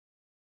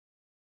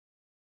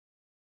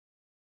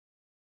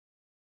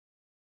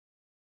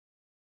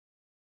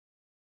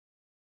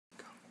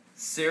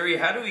Siri,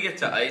 how do we get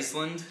to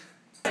Iceland?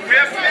 We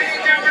have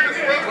many different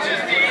approaches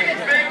to eating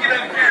bacon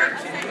up here.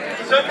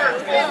 Some are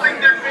folding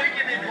their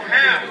bacon in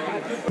half.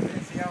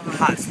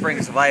 Hot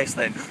springs of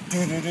Iceland.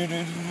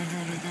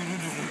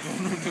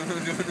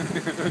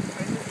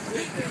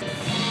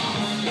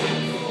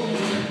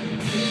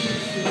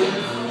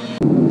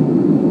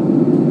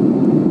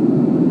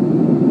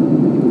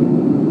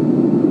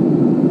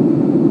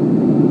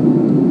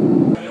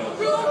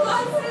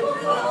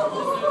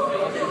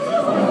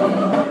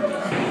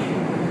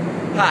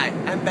 Hi,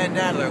 I'm Ben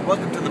Nadler.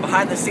 Welcome to the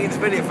behind-the-scenes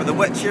video for the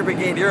Wet Cheer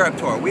Brigade Europe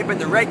Tour. We've been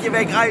to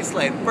Reykjavik,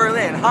 Iceland,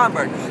 Berlin,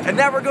 Hamburg, and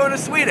now we're going to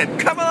Sweden.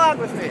 Come along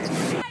with me.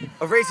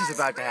 A race is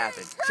about to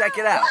happen. Check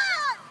it out.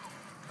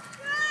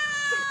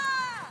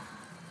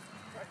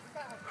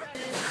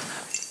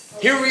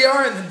 Here we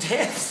are in the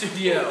dance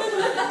studio.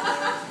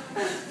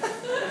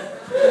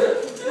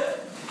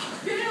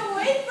 Get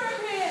away from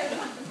him!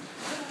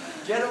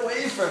 Get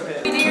away from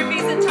him.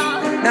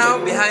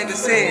 Now, behind the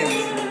scenes,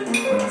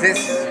 this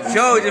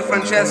Joey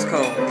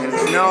DeFrancesco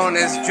is known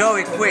as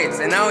Joey Quits,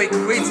 and now he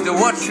quits the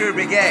Wet Cheer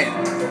Brigade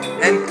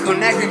and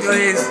connected to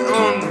his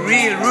own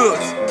real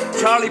roots,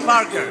 Charlie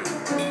Parker.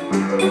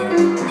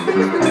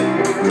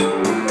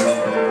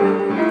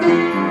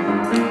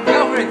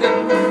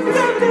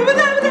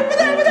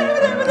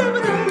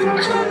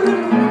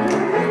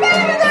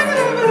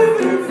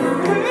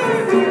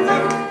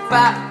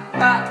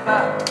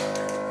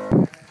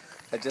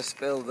 I just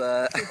spilled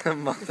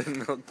malted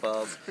milk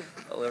balls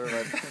all over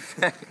my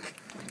backpack.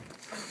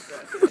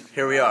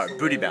 Here we are,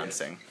 booty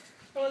bouncing.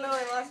 Oh no,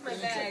 I lost my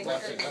bag.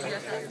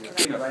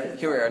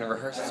 Here we are in a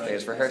rehearsal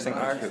space, rehearsing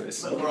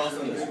Aarhus.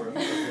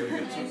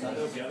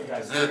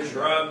 The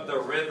drum, the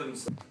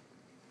rhythms.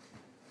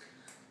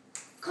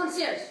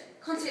 Concierge!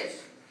 Concierge!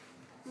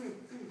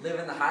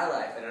 Living the high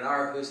life in an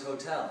Aarhus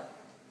hotel.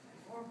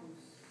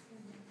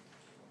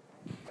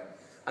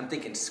 I'm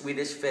thinking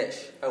Swedish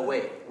fish. Oh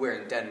wait, we're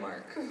in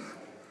Denmark.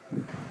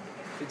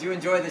 Did you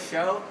enjoy the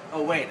show?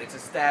 Oh wait, it's a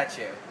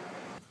statue.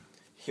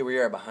 Here we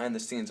are behind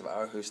the scenes of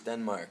Aarhus,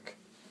 Denmark.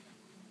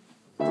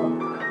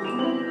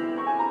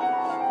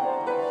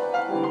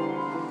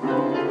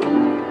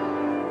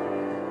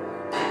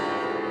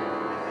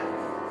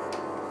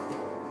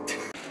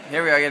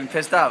 Here we are getting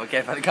pissed off. We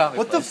can't find a coffee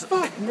What the place.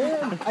 fuck,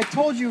 man? I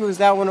told you it was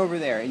that one over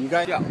there. And you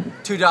got Yo,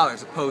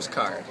 $2 a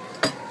postcard.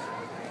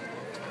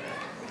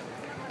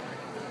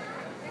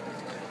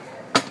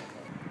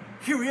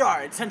 Here we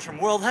are at Centrum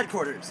World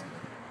Headquarters.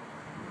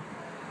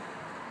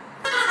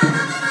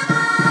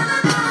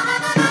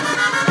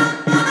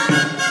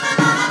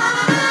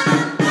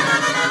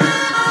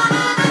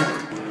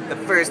 The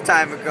first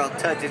time a girl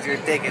touches your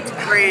dick, it's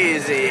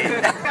crazy.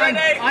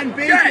 I'm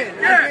bacon.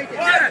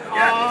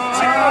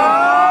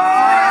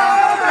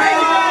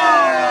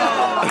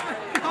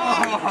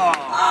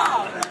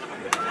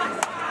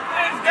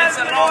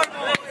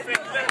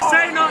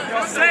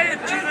 Say it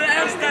to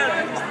the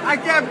extent. I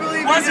can't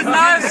believe Was it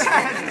nice?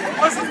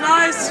 Was it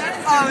nice?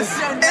 Oh, it was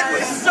so nice. It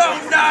was so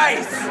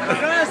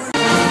nice.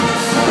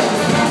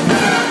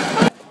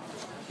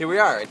 Here we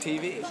are at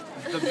TV.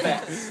 The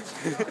best.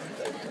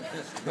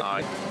 Look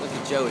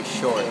at Joey's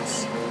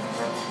shorts.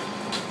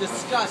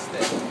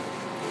 Disgusting.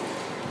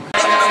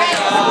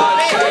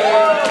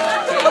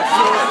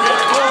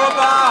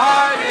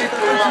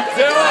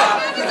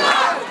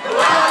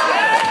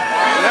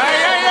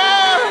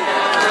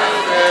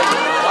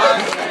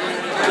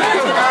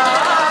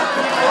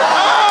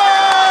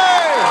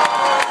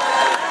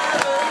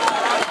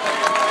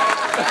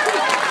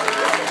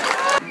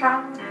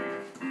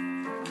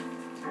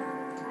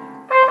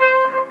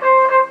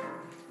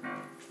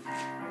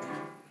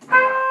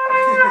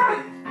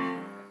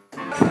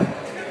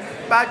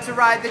 About to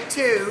ride the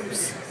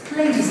tubes.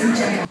 Ladies and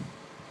gentlemen.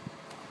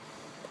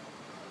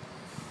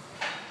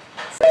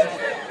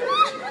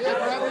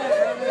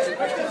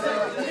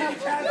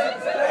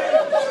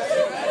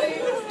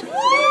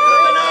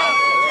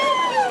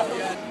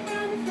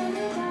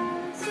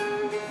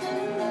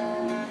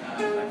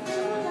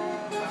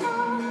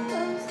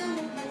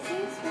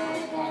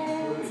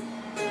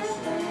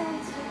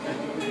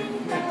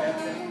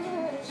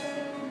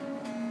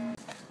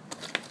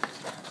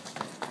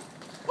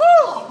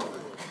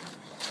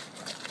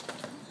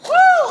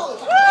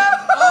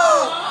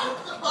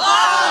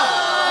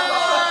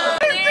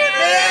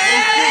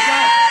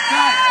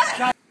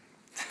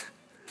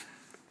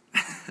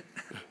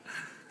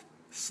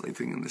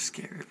 Sleeping in the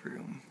scary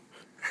room.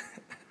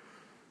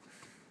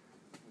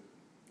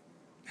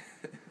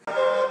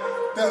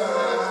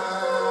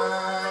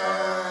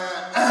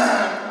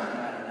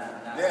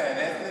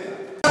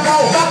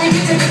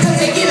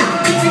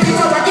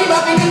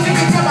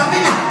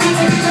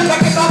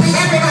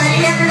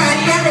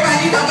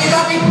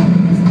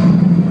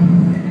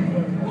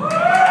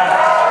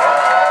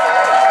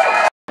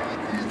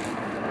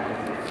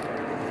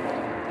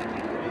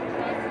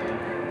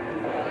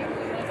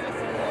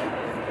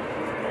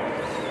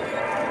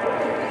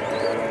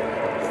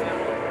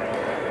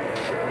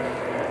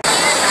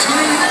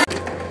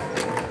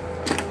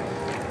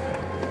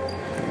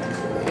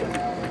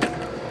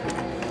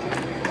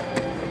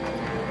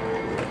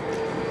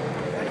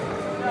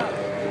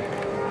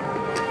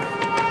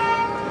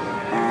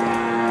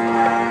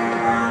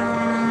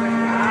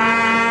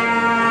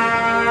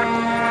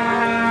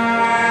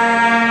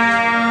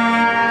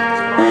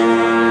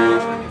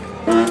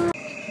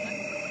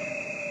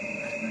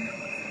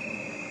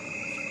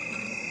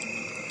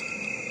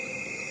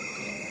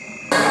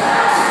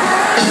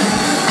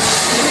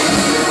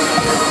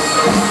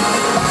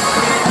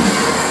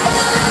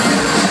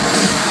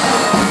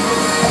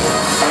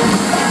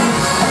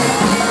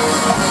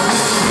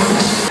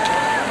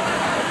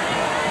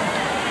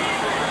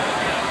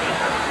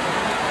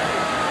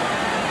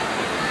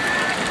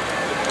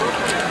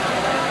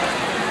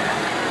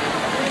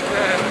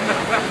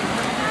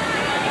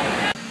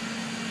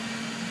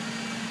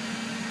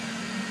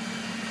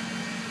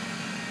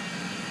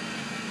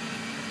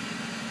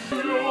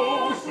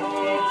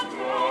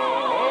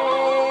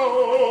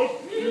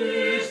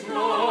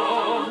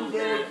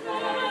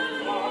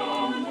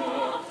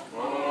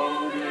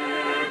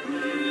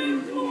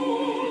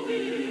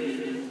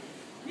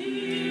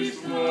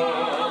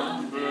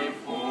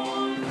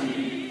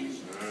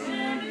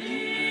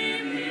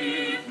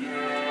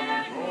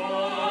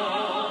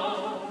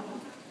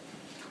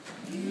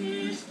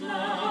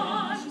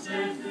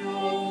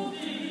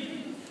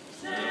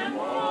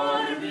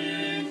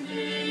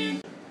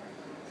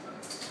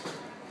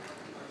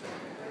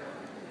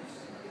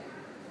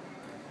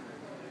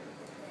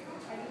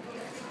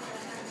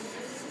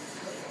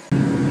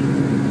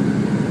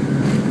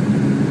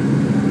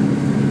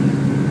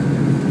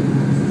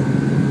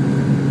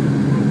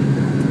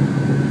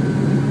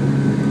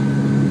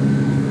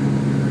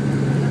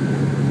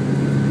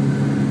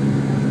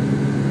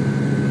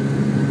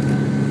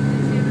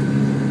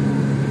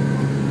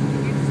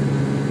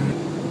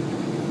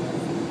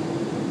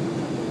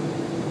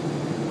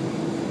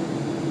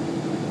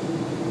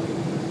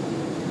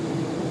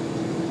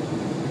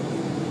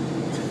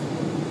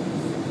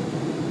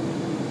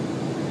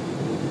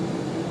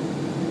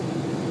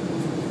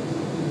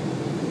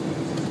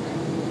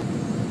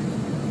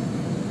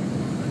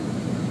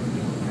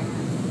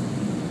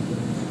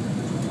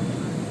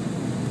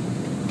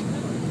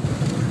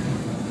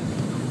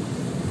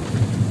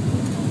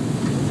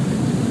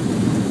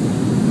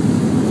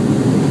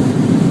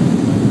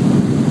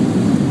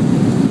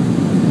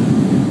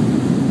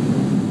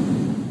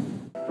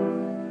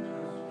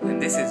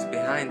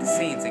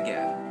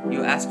 again.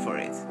 You ask for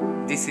it.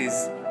 This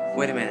is,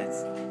 wait a minute,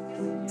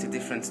 it's a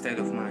different state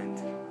of mind.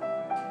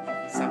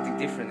 Something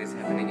different is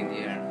happening in the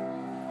air.